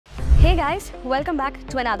Hey guys, welcome back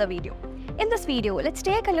to another video. In this video, let's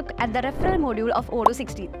take a look at the referral module of Odoo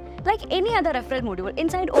 16. Like any other referral module,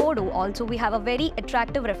 inside Odoo also we have a very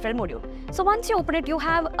attractive referral module. So once you open it, you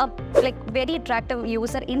have a very attractive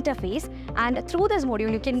user interface, and through this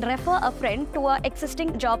module you can refer a friend to an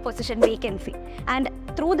existing job position vacancy. And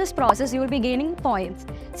through this process, you will be gaining points.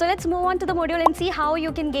 So let's move on to the module and see how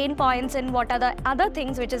you can gain points and what are the other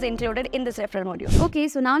things which is included in this referral module. Okay,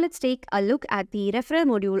 so now let's take a look at the referral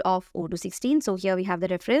module of Odoo 16. So here we have the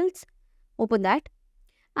referrals. Open that,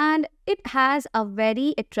 and it has a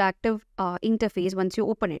very attractive interface once you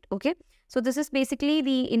open it. Okay, so this is basically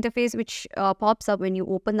the interface which pops up when you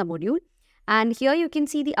open the module, and here you can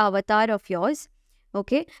see the avatar of yours.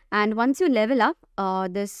 Okay, and once you level up,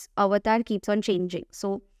 this avatar keeps on changing.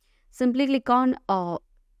 So simply click on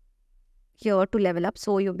here to level up.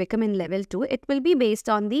 So you become in level 2. It will be based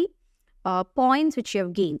on the points which you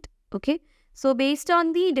have gained. Okay. So based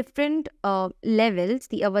on the different levels,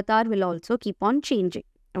 the avatar will also keep on changing.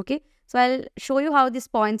 Okay. So I'll show you how these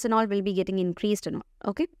points and all will be getting increased and all.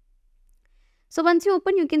 Okay. So once you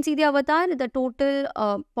open, you can see the avatar, the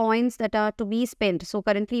total points that are to be spent. So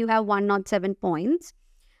currently you have 107 points.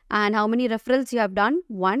 And how many referrals you have done?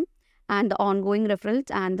 1. And the ongoing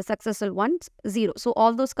referrals and the successful ones, 0. So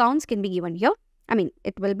all those counts can be given here. I mean,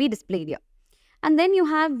 it will be displayed here. And then you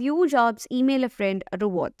have view jobs, email a friend,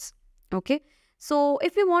 rewards. Okay, so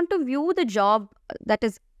if you want to view the job, that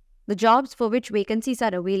is the jobs for which vacancies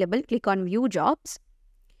are available, click on view jobs.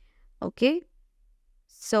 Okay,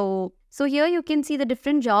 so here you can see the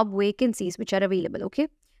different job vacancies which are available. Okay,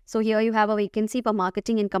 so here you have a vacancy for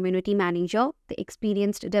marketing and community manager, the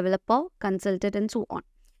experienced developer, consultant, and so on.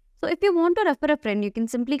 So if you want to refer a friend, you can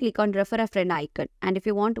simply click on refer a friend icon, and if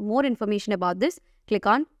you want more information about this, click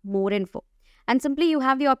on more info. And simply you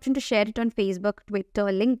have the option to share it on Facebook, Twitter,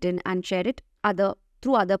 LinkedIn, and share it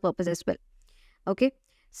through other purposes as well. Okay,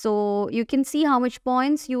 so you can see how much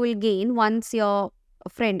points you will gain once your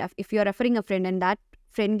friend, if you're referring a friend and that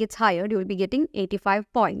friend gets hired, you will be getting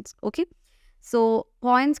 85 points. Okay, so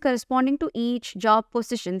points corresponding to each job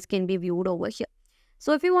positions can be viewed over here.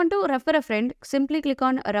 So if you want to refer a friend, simply click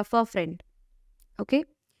on refer friend. Okay,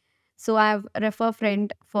 so I have refer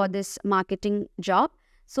friend for this marketing job.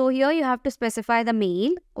 So here you have to specify the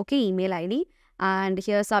mail, okay, email ID, and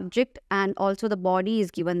here subject and also the body is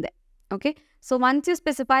given there. Okay, so once you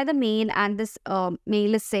specify the mail and this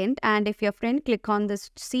mail is sent, and if your friend click on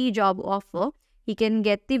this see job offer, he can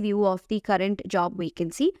get the view of the current job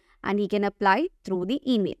vacancy and he can apply through the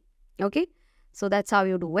email. Okay, so that's how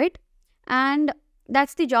you do it, and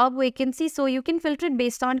that's the job vacancy. So you can filter it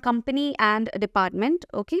based on company and department.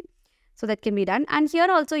 Okay, so that can be done. And here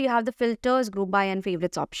also you have the filters, group by, and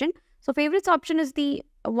favorites option. So favorites option is the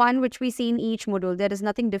one which we see in each module. There is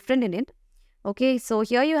nothing different in it. Okay, so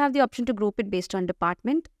here you have the option to group it based on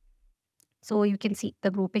department. So you can see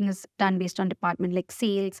the grouping is done based on department like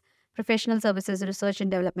sales, professional services, research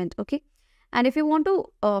and development. Okay, and if you want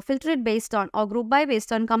to filter it based on or group by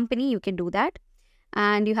based on company, you can do that.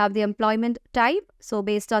 And you have the employment type. So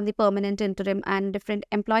based on the permanent, interim, and different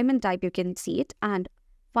employment type, you can see it. And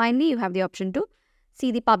finally, you have the option to see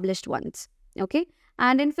the published ones. Okay,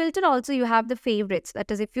 and in filter also you have the favorites. That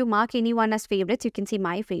is, if you mark anyone as favorites, you can see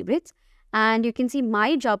my favorites, and you can see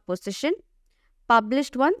my job position,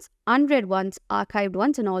 published ones, unread ones, archived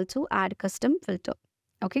ones, and also add custom filter.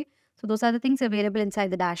 Okay, so those are the things available inside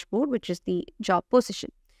the dashboard, which is the job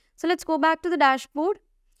position. So let's go back to the dashboard,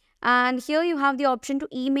 and here you have the option to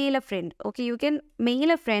email a friend. Okay, you can mail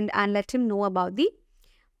a friend and let him know about the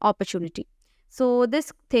opportunity. So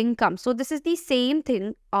this thing comes. So this is the same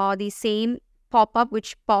thing or the same pop-up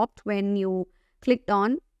which popped when you clicked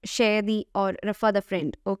on share the or refer the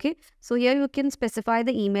friend. Okay, so here you can specify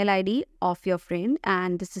the email ID of your friend,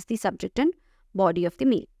 and this is the subject and body of the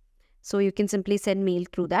mail. So you can simply send mail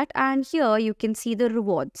through that, and here you can see the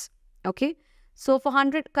rewards. Okay, so for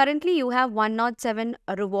 100, currently you have 107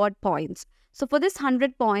 reward points. So for this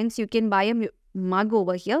 100 points, you can buy a mug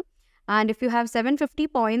over here. And if you have 750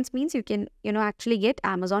 points, means you can, actually get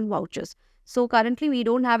Amazon vouchers. So currently we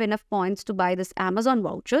don't have enough points to buy this Amazon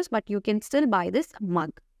vouchers, but you can still buy this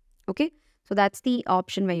mug. Okay, so that's the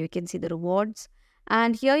option where you can see the rewards.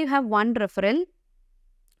 And here you have one referral.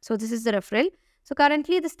 So this is the referral. So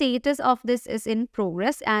currently the status of this is in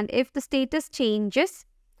progress. And if the status changes,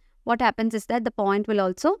 what happens is that the point will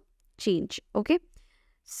also change. Okay,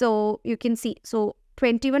 so you can see, so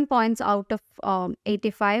 21 points out of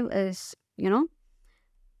 85 is,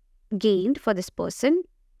 gained for this person.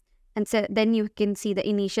 And so then you can see the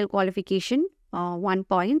initial qualification, 1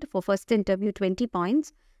 point. For first interview, 20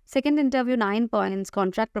 points. Second interview, 9 points.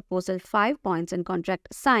 Contract proposal, 5 points. And contract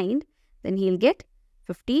signed, then he'll get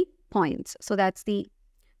 50 points. So that's the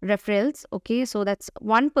referrals. Okay, so that's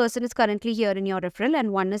one person is currently here in your referral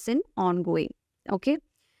and one is in ongoing. Okay,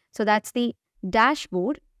 so that's the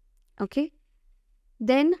dashboard. Okay,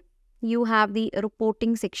 then you have the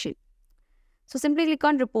reporting section. So simply click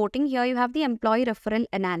on reporting. Here you have the employee referral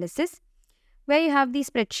analysis, where you have the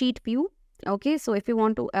spreadsheet view. Okay, so if you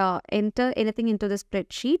want to enter anything into the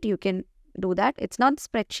spreadsheet, you can do that. It's not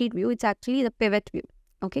spreadsheet view, it's actually the pivot view.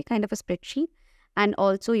 Okay, kind of a spreadsheet. And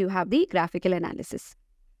also you have the graphical analysis.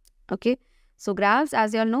 Okay, so graphs,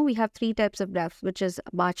 as you all know, we have three types of graphs, which is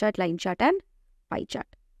bar chart, line chart, and pie chart.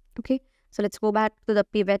 Okay, so let's go back to the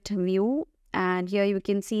pivot view, and here you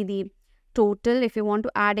can see the total. If you want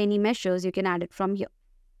to add any measures, you can add it from here.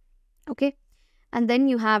 Okay, and then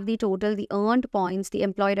you have the total, the earned points, the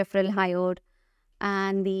employee referral hired,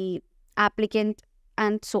 and the applicant,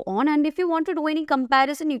 and so on. And if you want to do any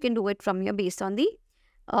comparison, you can do it from here based on the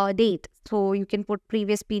date. So you can put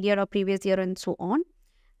previous period or previous year and so on.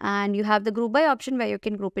 And you have the group by option, where you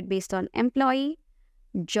can group it based on employee,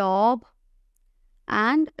 job,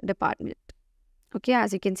 and department. Okay,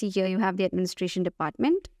 as you can see here, you have the administration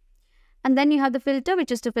department. And then you have the filter,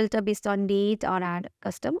 which is to filter based on date or add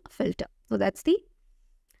custom filter. So that's the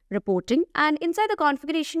reporting. And inside the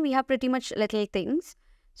configuration, we have pretty much little things.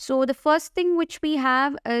 So the first thing which we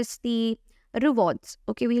have is the rewards.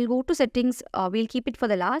 Okay, we'll go to settings. We'll keep it for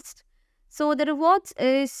the last. So the rewards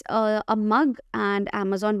is a mug and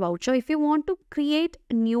Amazon voucher. If you want to create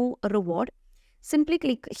a new reward, simply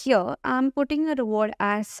click here. I'm putting a reward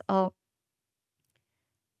as a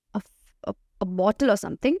bottle or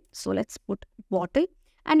something. So let's put bottle.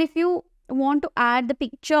 And if you want to add the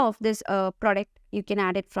picture of this product, you can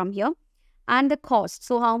add it from here. And the cost.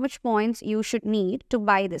 So how much points you should need to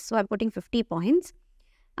buy this. So I'm putting 50 points.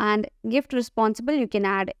 And gift responsible, you can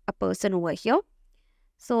add a person over here.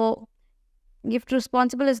 So gift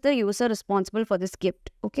responsible is the user responsible for this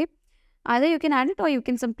gift. Okay. Either you can add it or you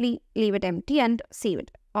can simply leave it empty and save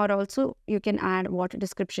it. Or also you can add what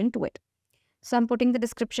description to it. So I'm putting the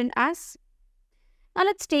description as. Now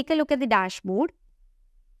let's take a look at the dashboard.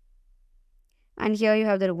 And here you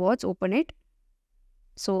have the rewards. Open it.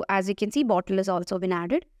 So as you can see, bottle has also been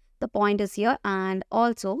added. The point is here, and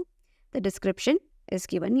also the description is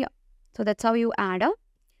given here. So that's how you add a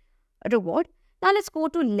reward. Now let's go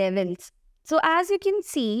to levels. So as you can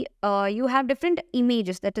see, you have different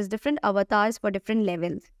images, that is different avatars for different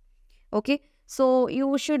levels. Okay, so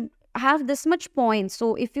you should have this much points.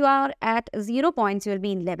 So if you are at 0 points, you will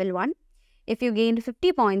be in level 1. If you gained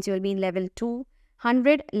 50 points, you will be in level 2,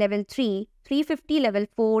 100 level 3, 350 level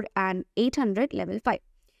 4, and 800 level 5.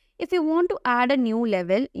 If you want to add a new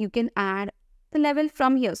level, you can add the level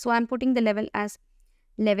from here. So I'm putting the level as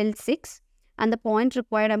level 6, and the point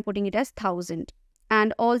required, I'm putting it as 1000.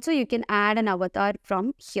 And also you can add an avatar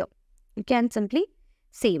from here. You can simply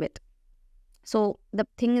save it. So the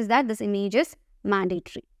thing is that this image is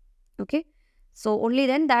mandatory. Okay. So only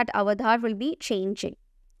then that avatar will be changing.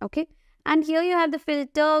 Okay. And here you have the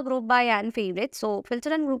filter, group by, and favorite. So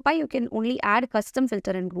filter and group by, you can only add custom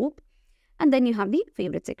filter and group. And then you have the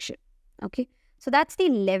favorite section. Okay. So that's the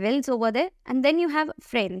levels over there. And then you have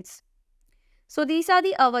friends. So these are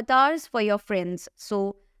the avatars for your friends.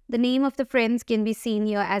 So the name of the friends can be seen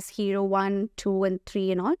here as hero 1, 2, and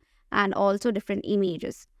 3 and all. And also different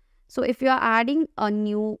images. So if you are adding a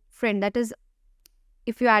new friend, that is,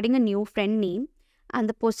 if you're adding a new friend name and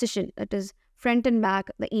the position, that is front and back,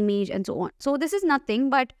 the image, and so on. So this is nothing,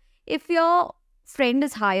 but if your friend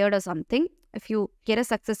is hired or something, if you get a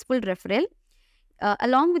successful referral,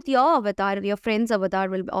 along with your avatar, your friend's avatar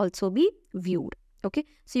will also be viewed. Okay,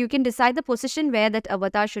 so you can decide the position where that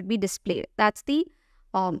avatar should be displayed. That's the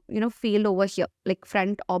field over here, like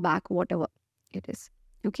front or back, whatever it is.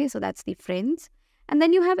 Okay, so that's the friends. And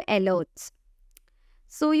then you have alerts.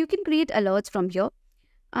 So you can create alerts from here.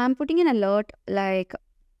 I'm putting an alert like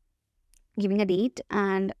giving a date,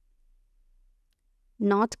 and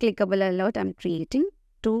not clickable alert I'm creating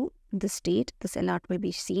to this date. This alert will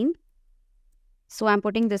be seen. So I'm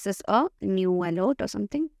putting this as a new alert or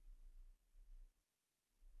something.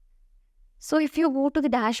 So if you go to the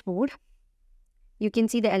dashboard, you can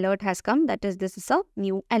see the alert has come. That is, this is a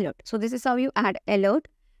new alert. So this is how you add alert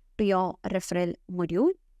to your referral module.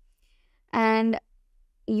 And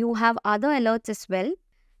you have other alerts as well.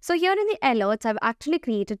 So here in the alerts, I've actually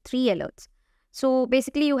created 3 alerts. So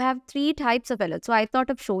basically you have 3 types of alerts. So I thought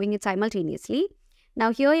of showing it simultaneously.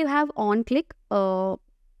 Now here you have on click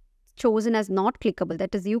chosen as not clickable.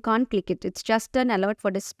 That is, you can't click it. It's just an alert for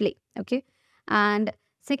display. Okay. And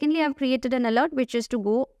secondly, I've created an alert which is to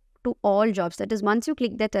go to all jobs. That is, once you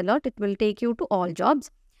click that alert, it will take you to all jobs.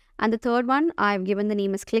 And the third one, I've given the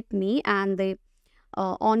name as click me, and the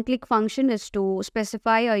on-click function is to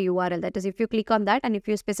specify a URL. That is, if you click on that and if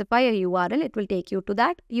you specify a URL, it will take you to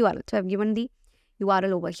that URL. So I've given the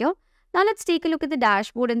URL over here. Now let's take a look at the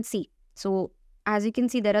dashboard and see. So as you can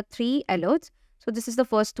see, there are 3 alerts. So this is the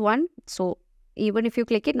first one. So even if you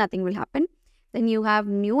click it, nothing will happen. Then you have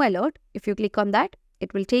new alert. If you click on that,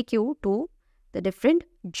 it will take you to the different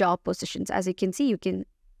job positions. As you can see,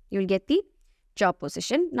 you'll get the job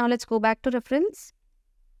position. Now let's go back to reference.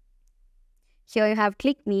 Here you have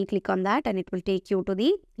click me, click on that and it will take you to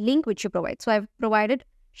the link which you provide. So I've provided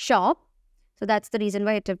shop. So that's the reason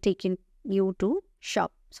why it have taken you to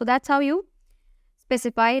shop. So that's how you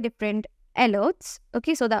specify different alerts.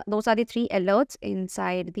 Okay, so those are the 3 alerts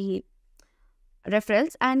inside the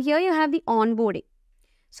referrals. And here you have the onboarding.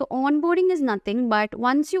 So onboarding is nothing but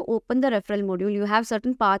once you open the referral module, you have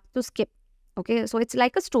certain paths to skip. Okay, so it's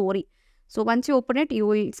like a story. So once you open it, you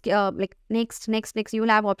will like next, you will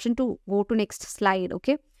have option to go to next slide.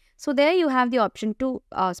 Okay, so there you have the option to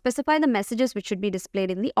specify the messages which should be displayed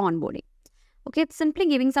in the onboarding. Okay, it's simply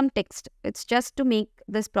giving some text. It's just to make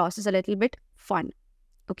this process a little bit fun.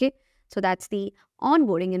 Okay, so that's the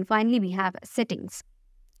onboarding. And finally, we have settings.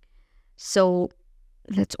 So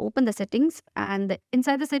let's open the settings, and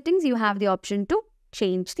inside the settings, you have the option to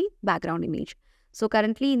change the background image. So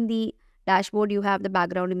currently in the dashboard, you have the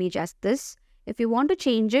background image as this. If you want to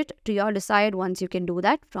change it to your desired ones, you can do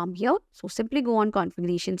that from here. So simply go on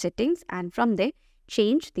configuration settings and from there,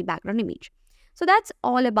 change the background image. So that's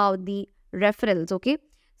all about the referrals. Okay,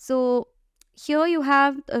 so here you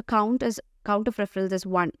have a count of referrals as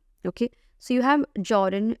 1. Okay, so you have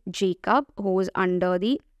Jordan Jacob, who is under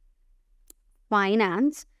the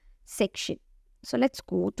finance section. So let's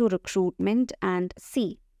go to recruitment and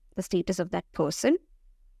see the status of that person.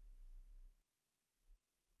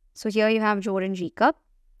 So here you have Jordan Jacob,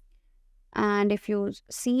 and if you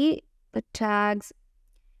see the tags,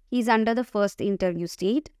 he's under the first interview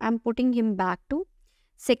state. I'm putting him back to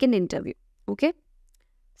second interview. Okay,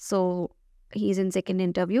 so he's in second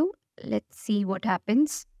interview. Let's see what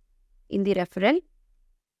happens in the referral.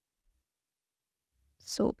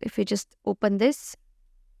 So if you just open this,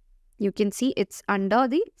 you can see it's under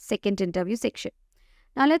the second interview section.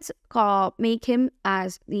 Now let's make him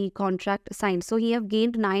as the contract assigned. So he have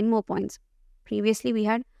gained 9 more points. Previously we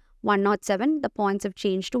had 107. The points have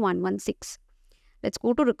changed to 116. Let's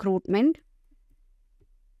go to recruitment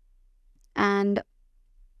and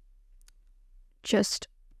just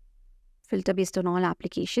filter based on all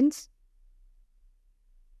applications.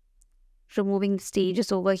 Removing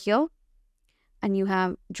stages over here. And you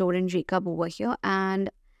have Jordan Jacob over here, and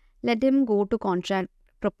let him go to contract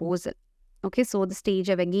proposal. Okay, so the stage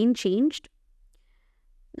have again changed.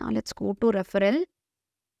 Now let's go to referral.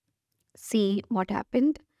 See what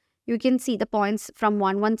happened. You can see the points from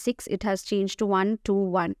 116, it has changed to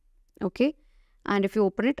 121. Okay, and if you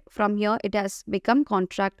open it from here, it has become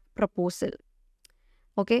contract proposal.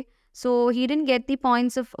 Okay, so he didn't get the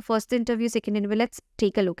points of first interview, second interview. Let's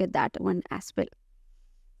take a look at that one as well.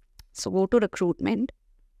 So go to recruitment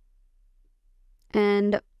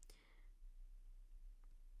and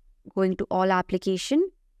going to all application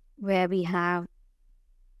where we have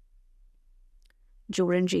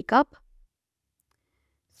Jordan Jacob.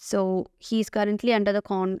 So he's currently under the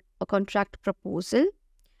contract proposal.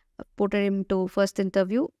 Put him to first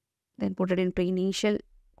interview, then put it into initial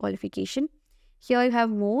qualification. Here you have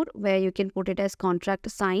more where you can put it as contract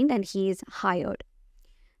signed and he is hired.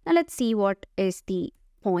 Now let's see what is the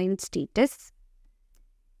point status.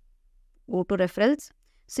 Go to referrals.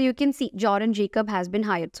 So you can see Jordan Jacob has been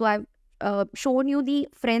hired. So I've shown you the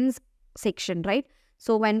friends section, right?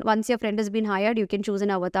 So once your friend has been hired, you can choose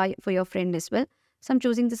an avatar for your friend as well. So I'm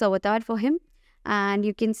choosing this avatar for him, and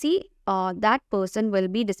you can see that person will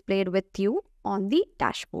be displayed with you on the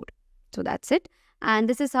dashboard. So that's it. And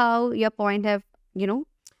this is how your point have,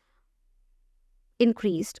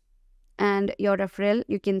 increased. And your referral,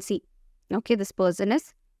 you can see, okay, this person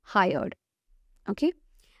is hired. Okay.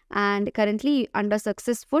 And currently under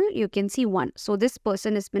successful, you can see 1. So this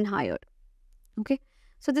person has been hired. Okay.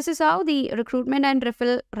 So this is how the recruitment and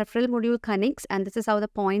referral module connects, and this is how the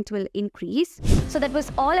points will increase. So that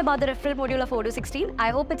was all about the referral module of Odoo 16. I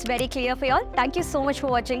hope it's very clear for you all. Thank you so much for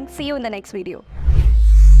watching. See you in the next video.